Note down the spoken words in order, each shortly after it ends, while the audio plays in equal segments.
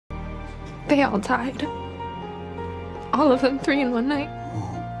They all died. All of them, 3 in one night.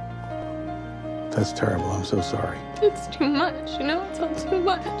 Oh, that's terrible. I'm so sorry. It's too much, you know? It's all too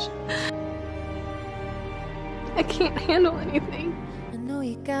much. I can't handle anything. I know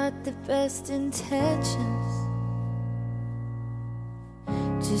you got the best intentions,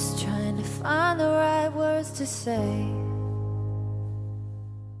 just trying to find the right words to say.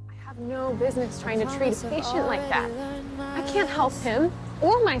 I have no business trying to treat a patient like that. I can't help him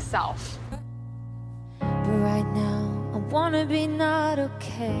or myself. But right now, I wanna be not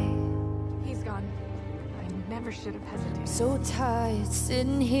okay. He's gone. I never should have hesitated. So tired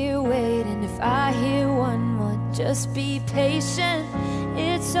sitting here waiting. If I hear one more, just be patient.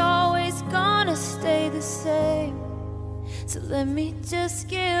 It's always gonna stay the same. So let me just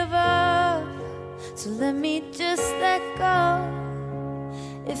give up. So let me just let go.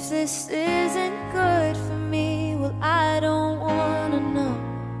 If this isn't good for me, well, I don't wanna know.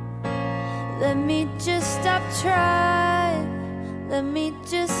 Let me just stop trying. Let me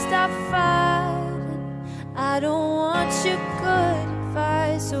just stop fighting. I don't want your good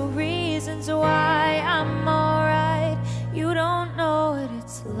advice or reasons why I'm alright. You don't know what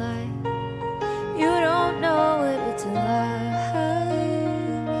it's like. You don't know what it's like.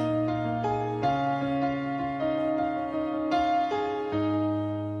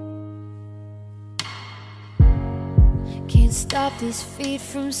 Can't stop these feet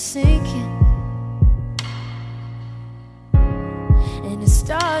from sinking, and it's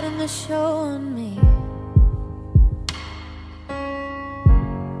starting to show on me.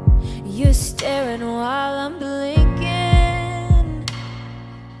 You're staring while I'm blinking,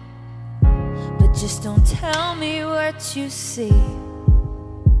 but just don't tell me what you see.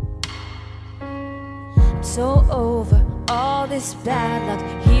 I'm so over all this bad luck.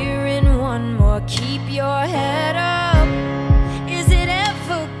 Hearing one more, keep your head up. Is it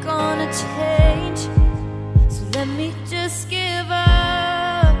ever gonna change? So let me just give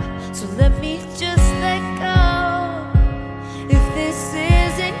up. So let me just let go. If this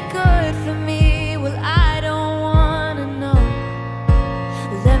isn't good for me, well, I don't wanna know.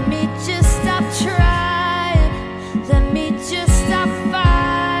 Let me just stop trying. Let me just stop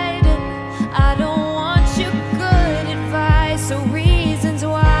fighting. I don't want your good advice or reasons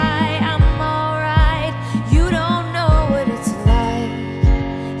why I'm alright. You don't know what it's like.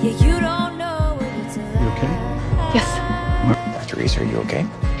 Yeah, you don't know what it's like. You okay? Yes. Dr. Reese, are you okay?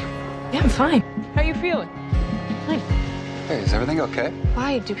 Yeah, I'm fine. How are you feeling? Fine. Hey, is everything okay?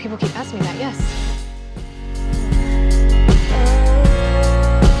 Why do people keep asking me that? Yes.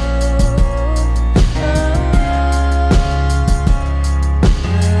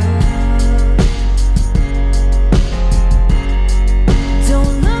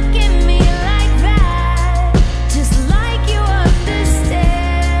 Don't look at me like that, just like you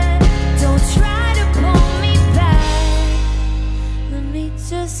understand. Don't try to pull me back. Let me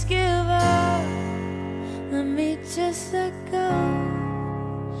just give up. Let me just let go.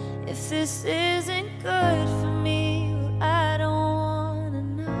 If this isn't good for me, well, I don't wanna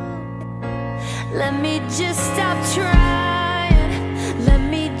know. Let me just stop trying. Let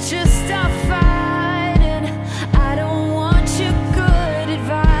me just stop fighting. I don't want your good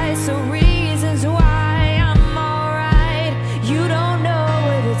advice or reasons why I'm alright. You don't know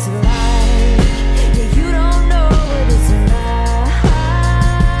what it's like. Yeah, you don't know what it's like.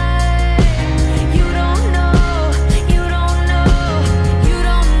 You don't know. You don't know. You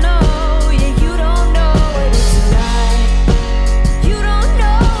don't know. Yeah, you don't know what it's like. You don't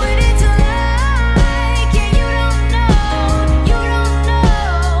know what it's like. Yeah, you don't know. You don't know.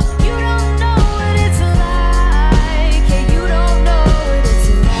 You don't know what it's like. Yeah, you don't know what it's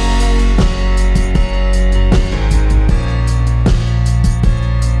like.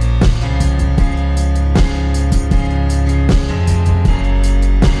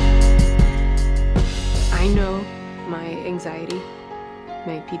 I know my anxiety,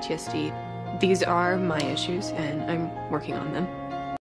 my PTSD. These are my issues, and I'm working on them.